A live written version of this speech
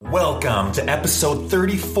Welcome to episode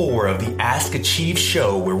 34 of the Ask Achieve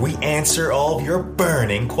show, where we answer all of your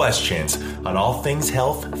burning questions on all things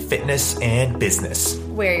health, fitness, and business.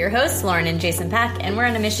 We're your hosts, Lauren and Jason Pack, and we're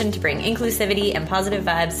on a mission to bring inclusivity and positive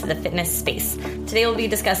vibes to the fitness space. Today we'll be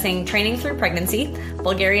discussing training through pregnancy,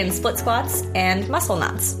 Bulgarian split squats, and muscle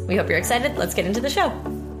knots. We hope you're excited. Let's get into the show.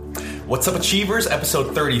 What's up, Achievers?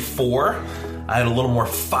 Episode 34. I had a little more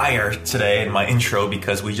fire today in my intro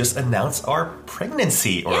because we just announced our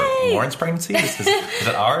pregnancy, or Yay! Lauren's pregnancy. Is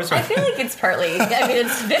it ours? Or? I feel like it's partly,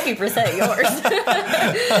 it's 50% yours.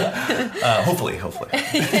 Hopefully.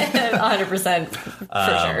 100%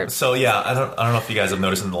 for sure. So yeah, I don't know if you guys have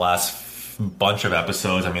noticed in the last bunch of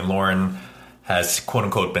episodes, I mean, Lauren has quote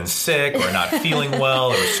unquote been sick or not feeling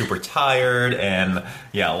well or super tired, and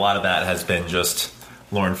yeah, a lot of that has been just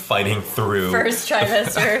Lauren fighting through First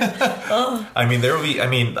trimester. Oh. I mean,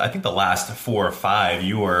 I think the last 4 or 5, as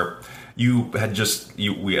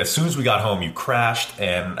soon as we got home, you crashed,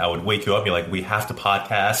 and I would wake you up, you're like, we have to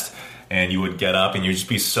podcast, and you would get up and you'd just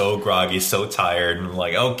be so groggy, so tired, and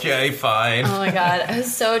like, okay, fine. Oh my God, I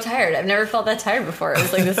was so tired. I've never felt that tired before. It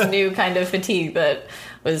was like this new kind of fatigue that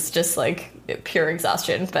was just like pure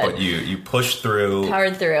exhaustion. But you pushed through.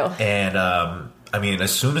 Powered through. And, I mean,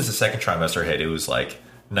 as soon as the second trimester hit, it was like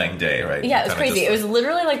night and day, right? Yeah, it was crazy. It was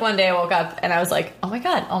literally like one day I woke up and I was like, oh my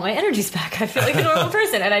God, all my energy's back. I feel like a normal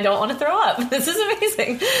person and I don't want to throw up. This is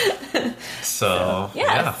amazing. So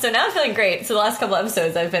yeah. So now I'm feeling great. So the last couple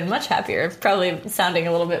episodes I've been much happier, probably sounding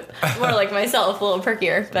a little bit more like myself, a little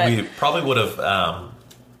perkier. But we probably would have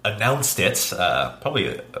announced it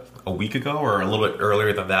probably a week ago or a little bit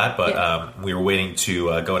earlier than that, but we were waiting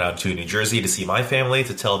to go down to New Jersey to see my family,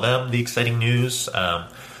 to tell them the exciting news.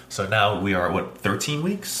 So now we are, 13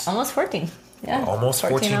 weeks? Almost 14. Yeah. Almost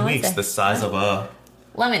 14 weeks, the size of a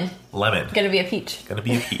lemon. Gonna be a peach. So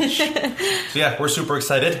yeah, we're super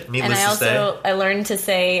excited. Needless to say. I learned to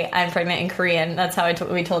say I'm pregnant in Korean. That's how we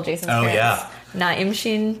told Jason's parents. Yeah. Na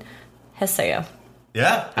imshin 했어요.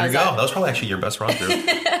 Yeah, there you go. That was probably actually your best run through.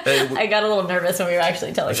 I got a little nervous when we were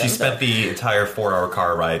actually telling them. She spent the entire 4-hour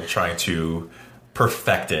car ride trying to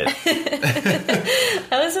perfect it.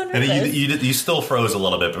 I was so nervous. And you still froze a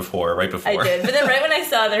little bit right before. I did, but then right when I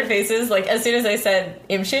saw their faces, like as soon as I said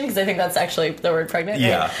imshin, because I think that's actually the word pregnant, right?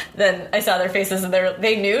 Yeah. Then I saw their faces and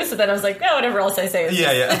they knew, so then I was like, no, whatever else I say is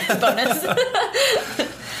bonus.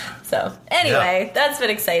 So anyway, That's been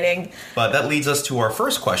exciting. But that leads us to our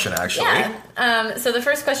first question, actually. Yeah. So the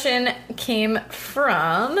first question came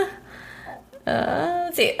from...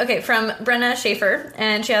 let's see. Okay, from Brenna Schaefer,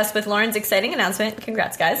 and she asked, with Lauren's exciting announcement,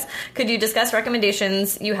 congrats guys, could you discuss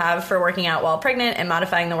recommendations you have for working out while pregnant and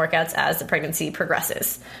modifying the workouts as the pregnancy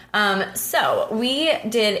progresses? So we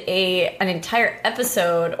did an entire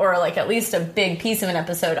episode, or like at least a big piece of an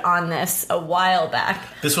episode on this a while back.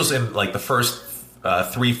 This was in like the first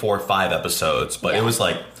 3, 4, 5 episodes, but it was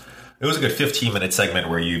a good 15-minute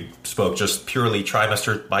segment where you spoke just purely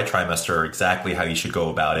trimester by trimester exactly how you should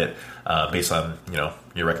go about it based on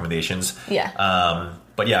your recommendations. Yeah.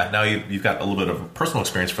 But yeah, now you've got a little bit of personal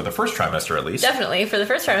experience for the first trimester at least. Definitely for the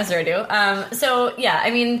first trimester I do. So yeah,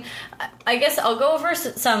 I mean, I guess I'll go over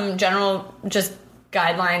some general just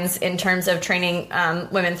guidelines in terms of training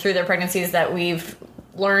women through their pregnancies that we've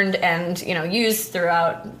learned and used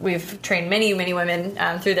throughout. We've trained many women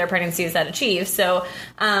through their pregnancies that achieve. So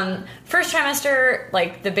first trimester,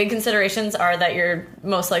 like the big considerations are that you're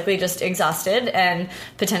most likely just exhausted and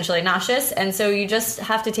potentially nauseous, and so you just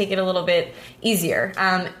have to take it a little bit easier.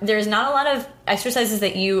 There's not a lot of exercises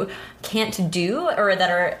that you can't do or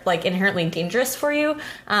that are like inherently dangerous for you.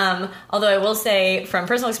 Although I will say from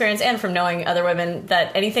personal experience and from knowing other women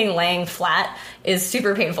that anything laying flat is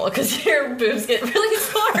super painful because your boobs get really sore.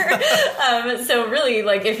 So really,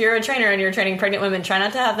 like if you're a trainer and you're training pregnant women, try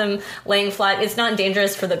not to have them laying flat. It's not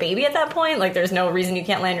dangerous for the baby at that point. Like there's no reason you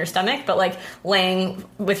can't lay on your stomach, but like laying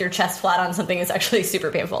with your chest flat on something is actually super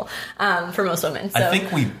painful for most women. So, I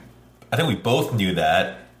think we both knew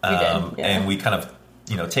that. We did, yeah. And we kind of,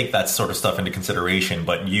 take that sort of stuff into consideration,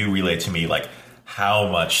 but you relayed to me, like, how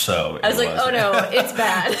much so I was like, oh no, it's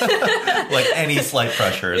bad. Like any slight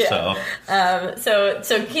pressure, so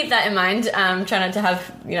keep that in mind. Try not to have,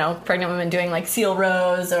 pregnant women doing, like, seal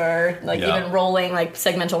rows or, like, even rolling, like,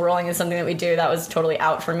 segmental rolling is something that we do. That was totally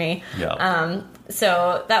out for me. Yeah.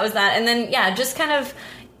 So that was that. And then, just kind of,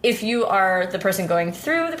 if you are the person going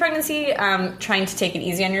through the pregnancy, trying to take it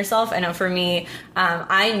easy on yourself. I know for me,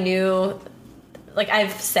 I knew, like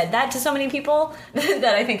I've said that to so many people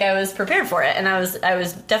that I think I was prepared for it. And I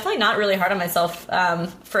was definitely not really hard on myself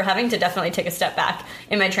for having to definitely take a step back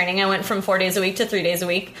in my training. I went from 4 days a week to 3 days a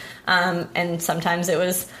week. And sometimes it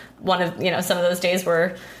was one of, some of those days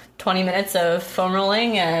were 20 minutes of foam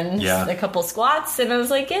rolling and a couple squats, and I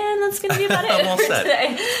was like, yeah, that's going to be about it for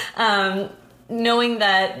today. Knowing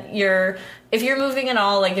that if you're moving at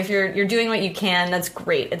all, like if you're doing what you can, that's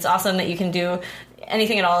great. It's awesome that you can do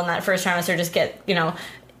anything at all in that first trimester. Just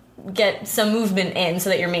get some movement in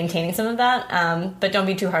so that you're maintaining some of that. But don't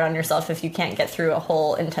be too hard on yourself if you can't get through a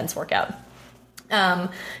whole intense workout.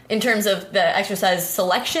 In terms of the exercise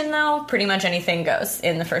selection, though, pretty much anything goes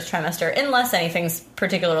in the first trimester, unless anything's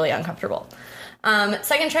particularly uncomfortable.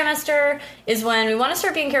 Second trimester is when we want to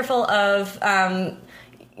start being careful of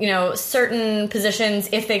certain positions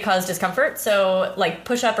if they cause discomfort. So like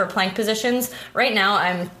push-up or plank positions. Right now,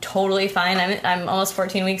 I'm totally fine. I'm almost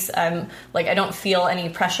 14 weeks. I don't feel any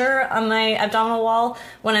pressure on my abdominal wall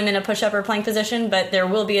when I'm in a push-up or plank position, but there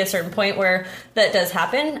will be a certain point where that does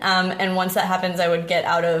happen. And once that happens, I would get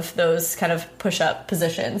out of those kind of push-up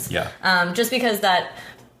positions. Yeah. Just because that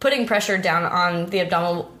putting pressure down on the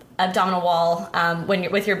abdominal wall when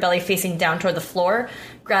you're with your belly facing down toward the floor,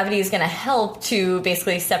 gravity is going to help to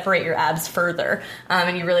basically separate your abs further,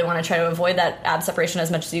 and you really want to try to avoid that ab separation as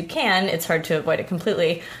much as you can. It's hard to avoid it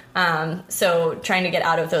completely, so trying to get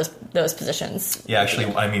out of those positions. Yeah,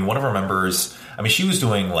 actually, I mean, one of our members, she was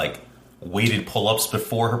doing like weighted pull-ups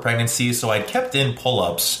before her pregnancy, so I kept in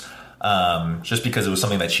pull-ups just because it was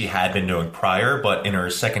something that she had been doing prior, but in her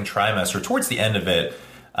second trimester, towards the end of it,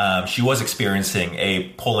 she was experiencing a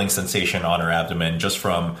pulling sensation on her abdomen just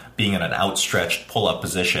from being in an outstretched pull-up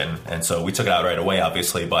position. And so we took it out right away,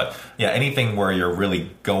 obviously. But yeah, anything where you're really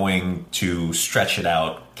going to stretch it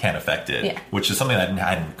out can affect it, which is something that I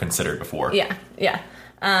hadn't considered before. Yeah.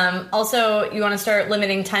 Also, you want to start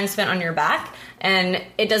limiting time spent on your back. And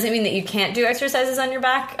it doesn't mean that you can't do exercises on your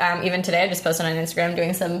back. Even today, I just posted on Instagram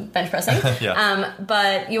doing some bench pressing.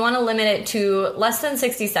 But you want to limit it to less than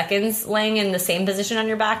 60 seconds laying in the same position on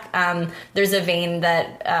your back. There's a vein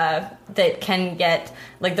that can get,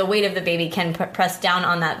 like the weight of the baby can press down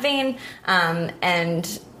on that vein,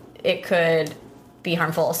 and it could be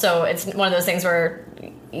harmful. So it's one of those things where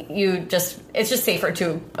it's just safer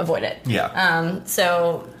to avoid it. Yeah.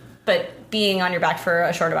 But being on your back for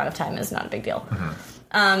a short amount of time is not a big deal.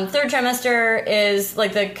 Mm-hmm. Third trimester is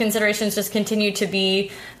like the considerations just continue to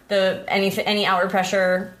be any outward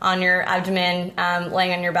pressure on your abdomen,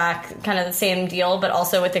 laying on your back, kind of the same deal, but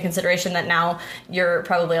also with the consideration that now you're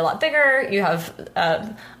probably a lot bigger, you have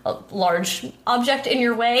a large object in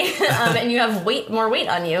your way, and you have more weight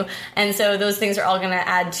on you. And so those things are all going to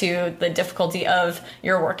add to the difficulty of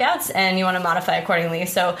your workouts, and you want to modify accordingly.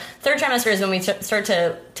 So third trimester is when we start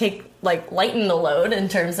to lighten the load in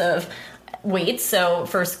terms of weights. So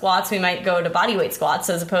for squats, we might go to body weight squats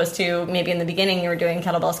as opposed to maybe in the beginning you were doing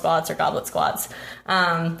kettlebell squats or goblet squats.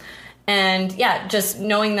 And yeah, just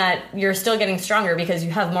knowing that you're still getting stronger because you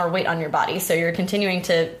have more weight on your body. So you're continuing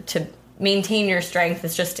to maintain your strength.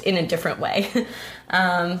 It's just in a different way.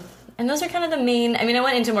 And those are kind of the main, I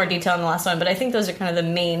went into more detail in the last one, but I think those are kind of the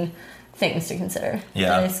main things to consider.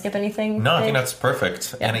 Yeah. Did I skip anything? No, I think that's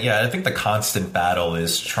perfect. Yeah. And I think the constant battle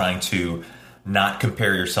is trying to not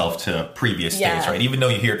compare yourself to previous days, right? Even though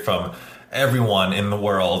you hear it from everyone in the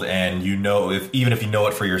world, and even if you know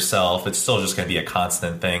it for yourself, it's still just going to be a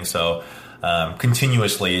constant thing. So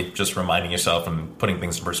continuously just reminding yourself and putting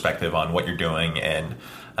things in perspective on what you're doing, and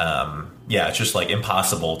it's just like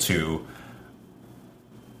impossible to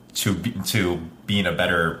be in a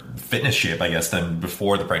better fitness shape, I guess, than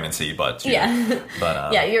before the pregnancy. But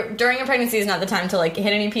during a pregnancy is not the time to hit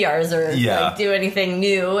any PRs or do anything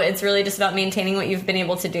new. It's really just about maintaining what you've been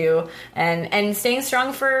able to do and staying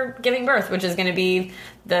strong for giving birth, which is going to be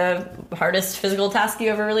the hardest physical task you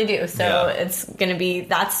ever really do. So it's going to be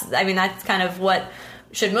that's kind of what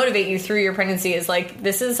should motivate you through your pregnancy, is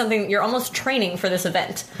this is something you're almost training for this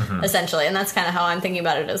event, essentially. And that's kind of how I'm thinking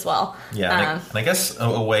about it as well. Yeah. And I guess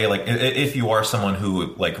a way, if you are someone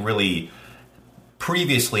who really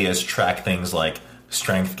previously has tracked things like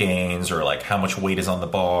strength gains or how much weight is on the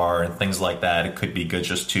bar and things like that, it could be good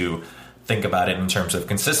just to think about it in terms of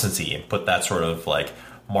consistency and put that sort of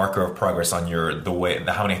marker of progress on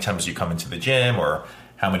how many times you come into the gym or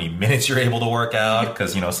how many minutes you're able to work out,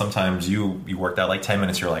 because sometimes you worked out 10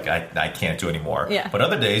 minutes, you're I can't do anymore. But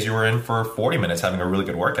other days you were in for 40 minutes having a really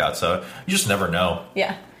good workout, so you just never know.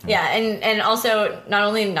 And also not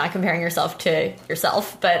only not comparing yourself to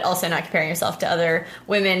yourself, but also not comparing yourself to other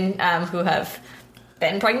women who have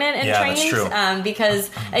been pregnant and trained. That's true.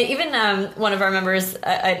 Because even one of our members,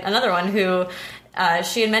 another one who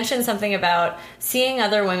she had mentioned something about seeing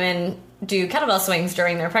other women do kettlebell swings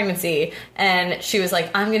during their pregnancy, and she was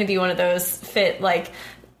like, I'm going to be one of those fit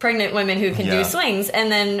pregnant women who can do swings.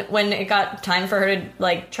 And then when it got time for her to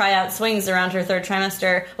like try out swings around her third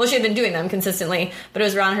trimester, well, she had been doing them consistently, but it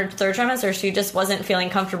was around her third trimester, she just wasn't feeling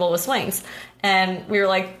comfortable with swings. And we were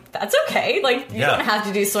like, that's okay. Like, you don't have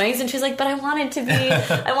to do swings. And she's like, but I wanted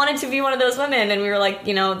to be one of those women. And we were like,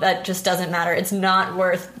 that just doesn't matter. It's not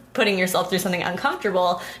worth putting yourself through something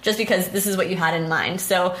uncomfortable just because this is what you had in mind.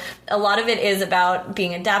 So a lot of it is about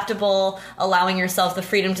being adaptable, allowing yourself the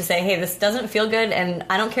freedom to say, hey, this doesn't feel good, and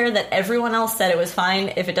I don't care that everyone else said it was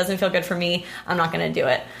fine. If it doesn't feel good for me, I'm not going to do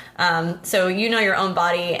it. So you know your own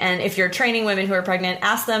body, and if you're training women who are pregnant,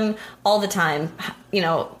 ask them all the time,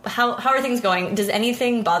 how are things going? Does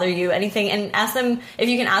anything bother you? Anything? And ask them, if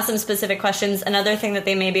you can ask them specific questions. Another thing that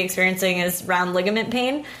they may be experiencing is round ligament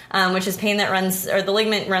pain, which is pain that runs, or the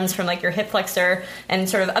ligament runs from like your hip flexor and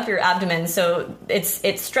sort of up your abdomen. So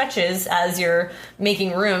it stretches as you're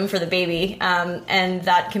making room for the baby, and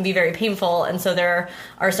that can be very painful. And so there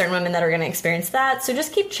are certain women that are going to experience that. So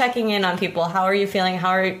just keep checking in on people. How are you feeling?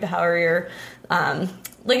 How are your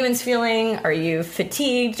ligaments feeling? Are you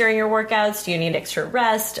fatigued during your workouts? Do you need extra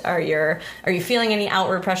rest? Are you feeling any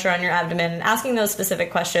outward pressure on your abdomen? And asking those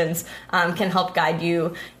specific questions can help guide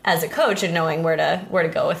you as a coach in knowing where to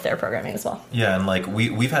go with their programming as well. Yeah, and like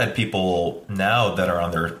we've had people now that are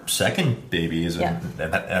on their second babies and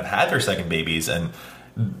have had their second babies, and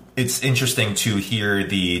it's interesting to hear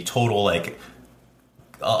the total, like,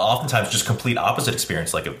 oftentimes just complete opposite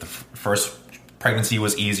experience. Like if the first pregnancy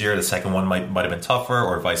was easier, the second one might have been tougher,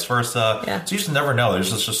 or vice versa. Yeah. So you just never know. There's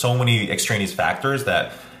just so many extraneous factors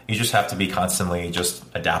that you just have to be constantly just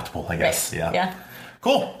adaptable, I guess. Right. Yeah.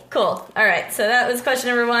 Cool. All right. So that was question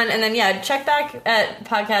number 1. And then, check back at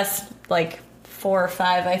podcast like 4 or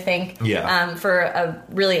 5, I think. Yeah. For a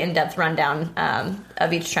really in-depth rundown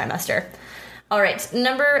of each trimester. All right.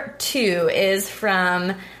 Number 2 is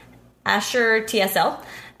from Asher TSL.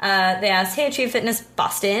 They asked, hey, Achieve Fitness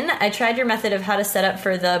Boston, I tried your method of how to set up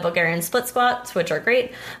for the Bulgarian split squats, which are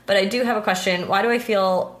great, but I do have a question. Why do I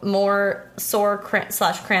feel more sore cramps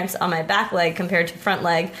on my back leg compared to front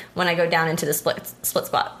leg when I go down into the split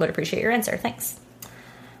squat? Would appreciate your answer. Thanks.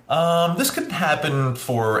 This could happen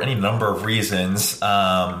for any number of reasons.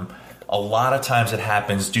 A lot of times it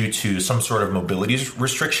happens due to some sort of mobility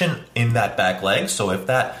restriction in that back leg. So if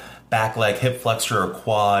that back leg, hip flexor, or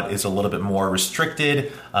quad is a little bit more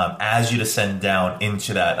restricted as you descend down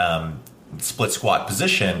into that split squat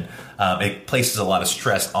position, it places a lot of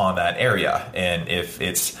stress on that area. And if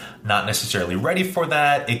it's not necessarily ready for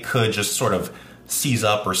that, it could just sort of seize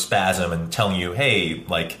up or spasm and telling you, hey,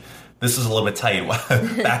 like, this is a little bit tight,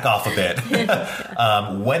 back off a bit.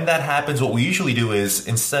 When that happens, what we usually do is,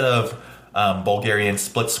 instead of Bulgarian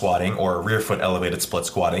split squatting or rear foot elevated split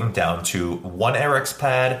squatting down to 1 RX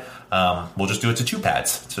pad, we'll just do it to 2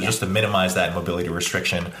 pads. So just to minimize that mobility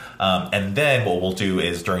restriction. And then what we'll do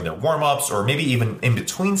is during their warm-ups, or maybe even in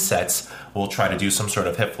between sets, we'll try to do some sort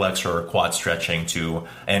of hip flexor or quad stretching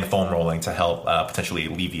and foam rolling to help potentially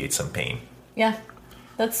alleviate some pain. Yeah.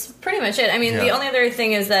 That's pretty much it. I mean, the only other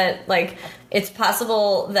thing is that, like, it's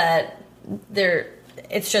possible that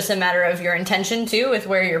it's just a matter of your intention too, with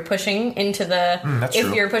where you're pushing into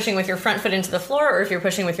you're pushing with your front foot into the floor, or if you're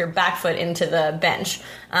pushing with your back foot into the bench.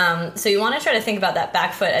 So you want to try to think about that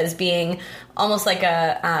back foot as being almost like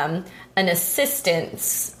an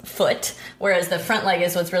assistance foot, whereas the front leg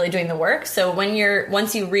is what's really doing the work. So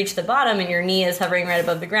once you reach the bottom and your knee is hovering right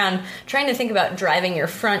above the ground, trying to think about driving your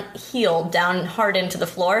front heel down hard into the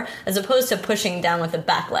floor as opposed to pushing down with the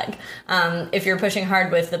back leg. If you're pushing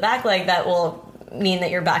hard with the back leg, that will mean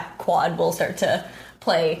that your back quad will start to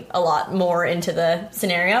play a lot more into the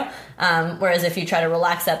scenario. Whereas if you try to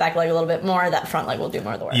relax that back leg a little bit more, that front leg will do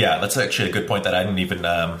more of the work. Yeah, that's actually a good point that I didn't even,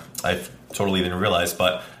 I've totally didn't realize.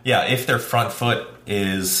 But yeah, if their front foot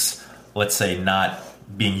is, let's say, not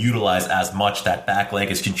being utilized as much, that back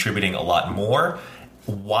leg is contributing a lot more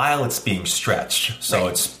while it's being stretched. So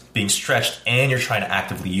it's being stretched and you're trying to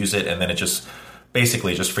actively use it, and then it just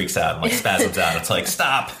basically just freaks out and like spasms out. It's like,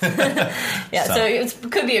 stop. So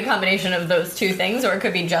it could be a combination of those two things, or it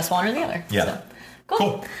could be just one or the other. Yeah. So,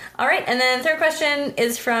 cool. All right. And then third question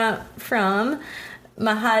is from Mahad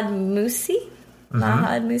Musi.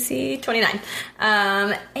 Mahad Musi 29.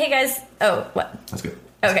 Hey guys. Oh, what? That's good.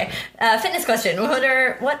 Okay. Fitness question.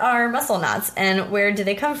 What are muscle knots and where do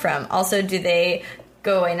they come from? Also, do they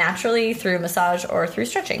go away naturally through massage or through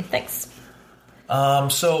stretching? Thanks.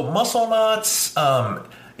 So muscle knots,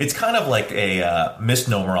 it's kind of like a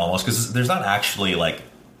misnomer almost, because there's not actually like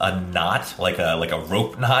a knot, like a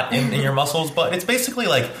rope knot in your muscles, but it's basically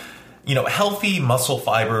like, healthy muscle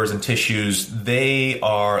fibers and tissues. They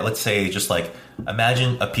are, let's say, just like,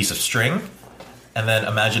 imagine a piece of string, and then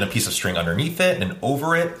imagine a piece of string underneath it and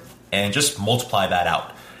over it, and just multiply that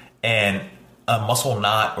out. And a muscle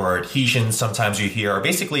knot or adhesion, sometimes you hear, are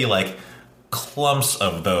basically like clumps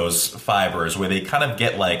of those fibers where they kind of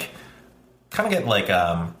get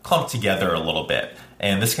clumped together a little bit.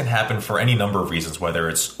 And this can happen for any number of reasons, whether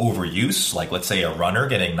it's overuse, like let's say a runner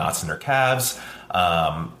getting knots in their calves,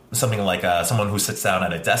 something like someone who sits down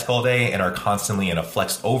at a desk all day and are constantly in a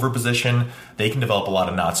flexed over position. They can develop a lot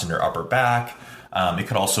of knots in their upper back. It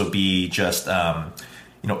could also be just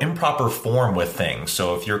improper form with things.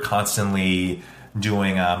 So if you're constantly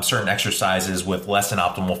doing certain exercises with less than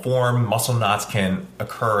optimal form, muscle knots can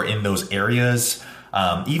occur in those areas.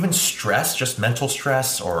 Even stress, just mental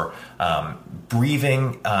stress, or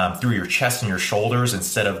breathing through your chest and your shoulders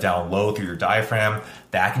instead of down low through your diaphragm,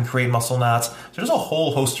 that can create muscle knots. So there's a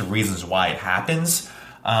whole host of reasons why it happens.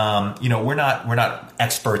 We're not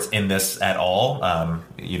experts in this at all.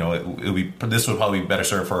 This would probably be better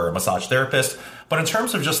served for a massage therapist. But in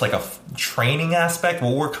terms of just like a training aspect,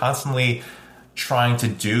 what we're constantly trying to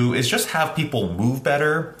do is just have people move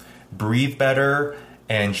better, breathe better,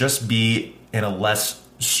 and just be in a less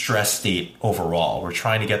stress state overall. We're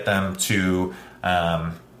trying to get them to,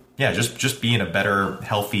 just be in a better,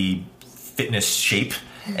 healthy fitness shape.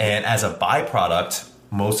 And as a byproduct,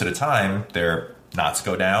 most of the time, their knots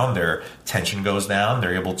go down, their tension goes down,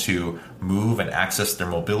 they're able to move and access their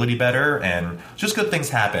mobility better, and just good things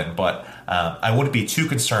happen. But I wouldn't be too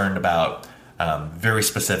concerned about very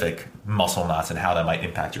specific muscle knots and how that might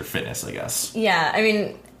impact your fitness, I guess. Yeah, I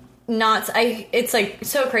mean, knots, it's like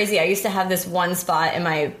so crazy. I used to have this one spot in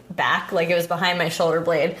my back, like it was behind my shoulder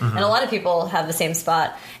blade, and a lot of people have the same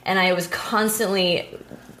spot, and I was constantly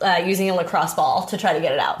using a lacrosse ball to try to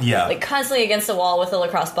get it out. Yeah. Like constantly against the wall with a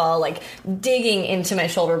lacrosse ball, like digging into my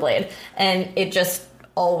shoulder blade, and it just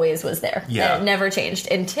always was there. Yeah. And it never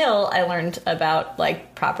changed until I learned about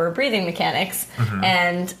like proper breathing mechanics,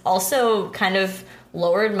 and also kind of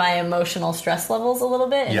lowered my emotional stress levels a little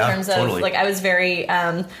bit in terms of like I was very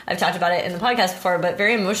I've talked about it in the podcast before, but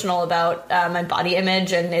very emotional about my body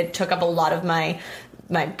image, and it took up a lot of my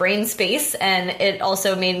brain space, and it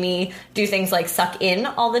also made me do things like suck in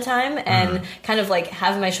all the time and kind of like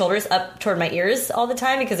have my shoulders up toward my ears all the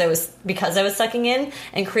time because I was sucking in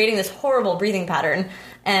and creating this horrible breathing pattern,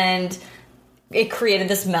 and it created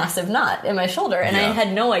this massive knot in my shoulder, and I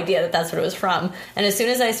had no idea that that's what it was from. And as soon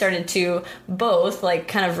as I started to both like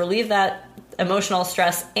kind of relieve that emotional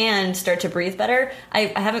stress and start to breathe better,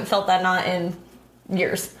 I haven't felt that knot in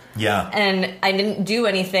years. Yeah. And I didn't do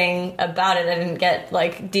anything about it. I didn't get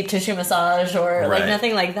like deep tissue massage or like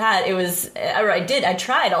nothing like that. It was, I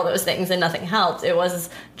tried all those things and nothing helped. It was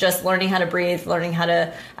just learning how to breathe, learning how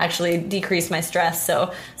to actually decrease my stress.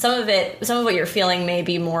 So some of what you're feeling may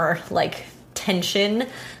be more like tension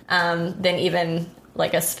than even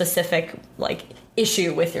like a specific like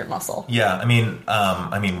issue with your muscle. Yeah. I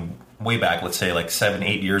mean, way back, let's say like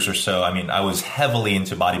 7-8 years or so, I mean, I was heavily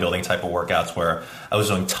into bodybuilding type of workouts where I was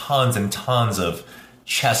doing tons and tons of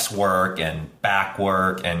chest work and back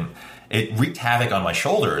work, and it wreaked havoc on my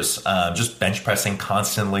shoulders, just bench pressing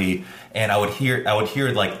constantly. And I would hear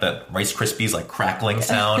like the Rice Krispies like crackling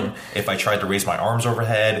sound if I tried to raise my arms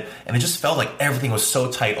overhead. And it just felt like everything was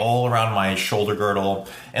so tight all around my shoulder girdle.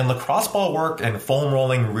 And lacrosse ball work and foam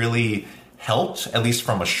rolling really helped, at least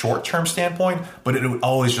from a short-term standpoint, but it would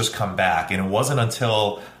always just come back. And it wasn't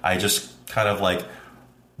until I just kind of like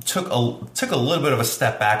took a little bit of a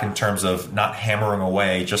step back in terms of not hammering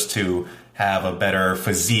away just to have a better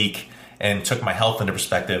physique and took my health into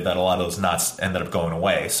perspective that a lot of those knots ended up going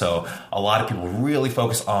away. So a lot of people really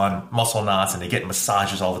focus on muscle knots, and they get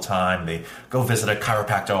massages all the time. They go visit a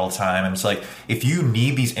chiropractor all the time. And it's like, if you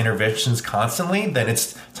need these interventions constantly, then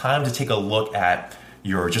it's time to take a look at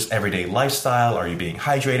your just everyday lifestyle. Are you being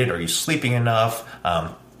hydrated? Are you sleeping enough?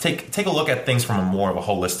 Take a look at things from a more of a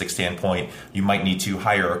holistic standpoint. You might need to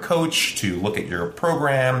hire a coach to look at your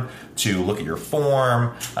program, to look at your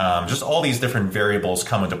form. Just all these different variables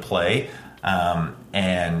come into play.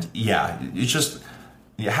 And yeah, it's just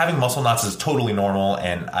having muscle knots is totally normal.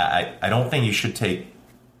 And I don't think you should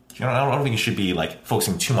I don't think you should be like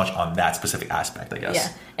focusing too much on that specific aspect, I guess. Yeah,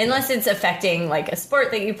 unless it's affecting like a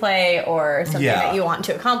sport that you play or something that you want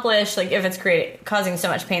to accomplish. Like if it's causing so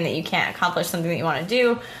much pain that you can't accomplish something that you want to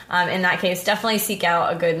do, in that case, definitely seek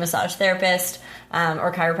out a good massage therapist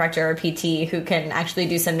or chiropractor or PT who can actually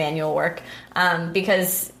do some manual work.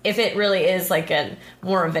 Because if it really is like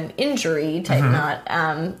more of an injury type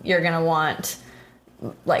knot, you're going to want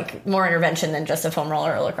like more intervention than just a foam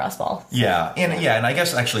roller or a lacrosse ball. Yeah. And I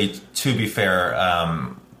guess actually, to be fair,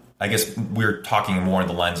 I guess we're talking more in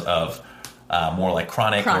the lens of more like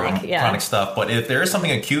chronic yeah. stuff. But if there is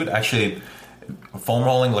something acute, actually, foam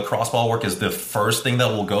rolling lacrosse ball work is the first thing that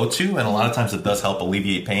we'll go to, and a lot of times it does help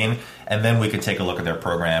alleviate pain. And then we can take a look at their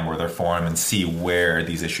program or their form and see where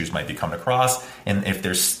these issues might be coming across. And if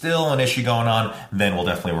there's still an issue going on, then we'll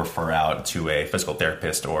definitely refer out to a physical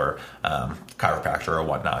therapist or chiropractor or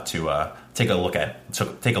whatnot to take a look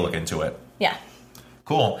into it. Yeah.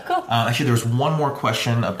 Cool. Actually, there was one more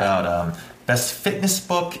question about best fitness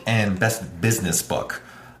book and best business book.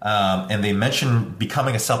 And they mentioned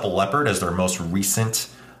Becoming a Supple Leopard as their most recent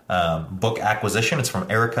book acquisition. It's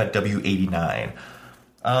from Erica W89.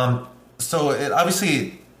 So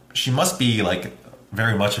obviously she must be like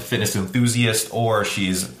very much a fitness enthusiast, or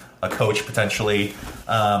she's a coach potentially.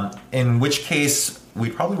 In which case,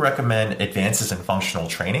 we'd probably recommend Advances in Functional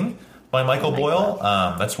Training by Michael Boyle.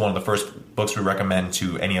 That's one of the first books we recommend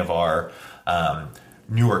to any of our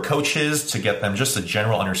newer coaches to get them just a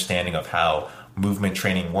general understanding of how movement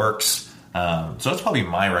training works. So that's probably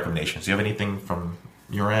my recommendations. Do you have anything from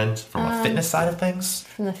your end, from a fitness side of things?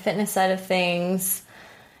 From the fitness side of things,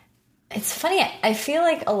 it's funny. I feel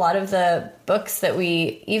like a lot of the books that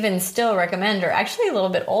we even still recommend are actually a little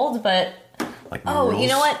bit old, but like rules? You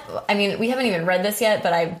know what? I mean, we haven't even read this yet,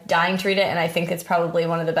 but I'm dying to read it, and I think it's probably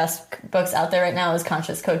one of the best books out there right now is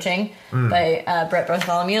Conscious Coaching by Brett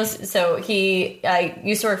Bartholomew. So he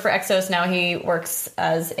used to work for Exos. Now he works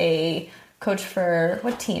as a coach for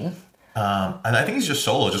what team? And I think he's just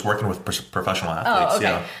solo, just working with professional athletes. Oh,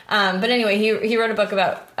 okay. Yeah. But anyway, he wrote a book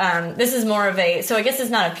about, this is more of so I guess it's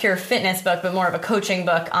not a pure fitness book, but more of a coaching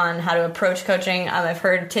book on how to approach coaching. I've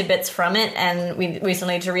heard tidbits from it, and we still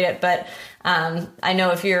need to read it. But I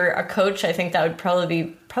know if you're a coach, I think that would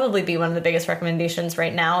probably be one of the biggest recommendations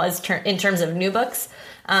right now in terms of new books.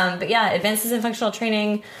 But yeah, Advances in Functional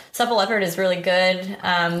Training, Supple Leopard is really good.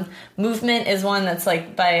 Movement is one that's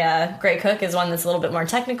like by Gray Cook is one that's a little bit more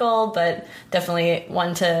technical, but definitely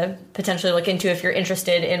one to potentially look into if you're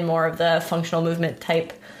interested in more of the functional movement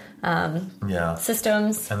type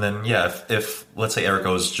systems. And then if let's say Erica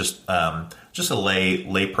was just a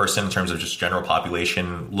lay person in terms of just general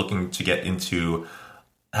population looking to get into,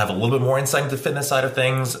 have a little bit more insight into the fitness side of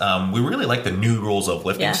things. We really like the New Rules of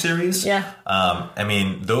Lifting series. Yeah. I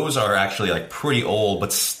mean, those are actually like pretty old,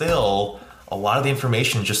 but still a lot of the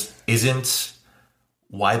information just isn't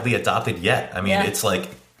widely adopted yet. I mean,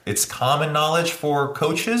 it's common knowledge for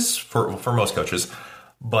coaches, for most coaches,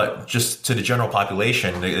 but just to the general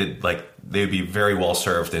population, they'd be very well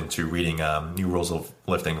served into reading New Rules of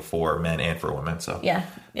Lifting for men and for women. So yeah.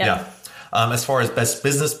 As far as best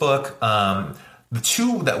business book, the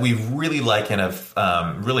two that we really like and have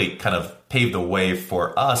really kind of paved the way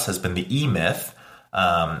for us has been the E-Myth,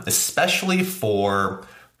 especially for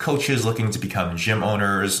coaches looking to become gym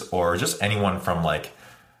owners or just anyone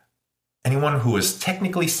who is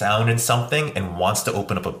technically sound in something and wants to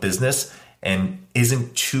open up a business and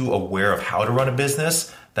isn't too aware of how to run a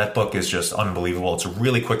business. That book is just unbelievable. It's a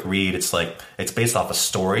really quick read. It's based off a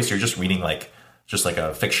story, so you're just reading just like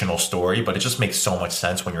a fictional story, but it just makes so much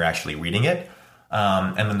sense when you're actually reading it.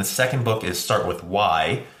 And then the second book is Start With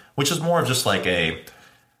Why, which is more of just like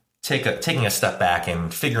taking a step back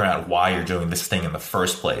and figuring out why you're doing this thing in the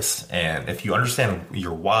first place. And if you understand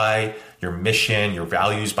your why, your mission, your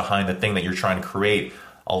values behind the thing that you're trying to create,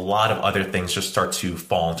 a lot of other things just start to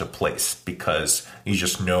fall into place because you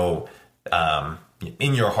just know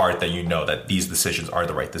in your heart that you know that these decisions are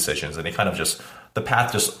the right decisions. And the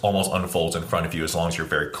path just almost unfolds in front of you as long as you're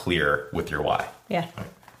very clear with your why. Yeah.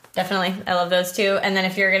 Definitely. I love those too. And then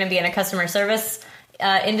if you're going to be in a customer service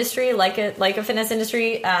industry, like a fitness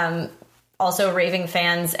industry, also Raving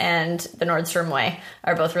Fans and The Nordstrom Way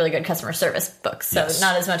are both really good customer service books. So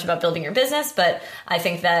not as much about building your business, but I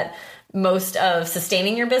think that most of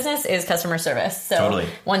sustaining your business is customer service. So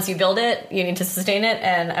once you build it, you need to sustain it.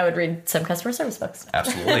 And I would read some customer service books.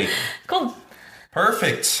 Absolutely. Cool.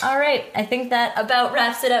 Perfect. All right. I think that about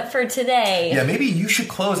wraps it up for today. Yeah, maybe you should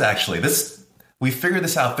close actually. We figured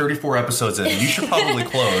this out 34 episodes in. You should probably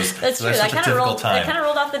close. That's true. That kind of rolled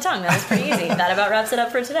off the tongue. That was pretty easy. That about wraps it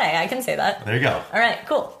up for today. I can say that. There you go. All right,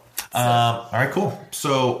 cool. All right, cool.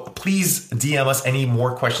 So please DM us any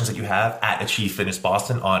more questions that you have at Achieve Fitness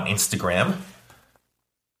Boston on Instagram.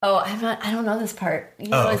 Oh, I don't know this part.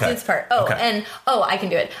 You always do this part. And I can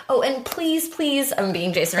do it. Oh, and please, I'm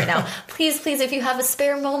being Jason right now. Please, if you have a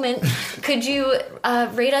spare moment, could you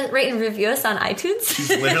rate and review us on iTunes? She's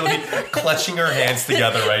literally clutching her hands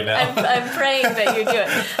together right now. I'm praying that you do it.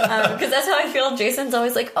 Because that's how I feel. Jason's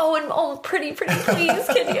always like, pretty, please,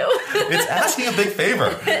 can you? It's asking a big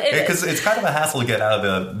favor. Because it's kind of a hassle to get out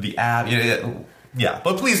of the app. Yeah,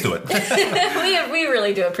 but please do it. we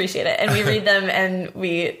really do appreciate it, and we read them, and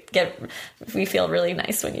we feel really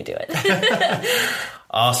nice when you do it.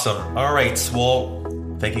 Awesome. All right.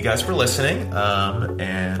 Well, thank you guys for listening,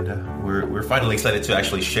 and we're finally excited to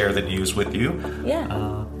actually share the news with you.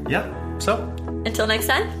 Yeah. So until next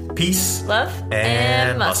time. Peace, love,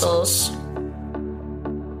 and muscles.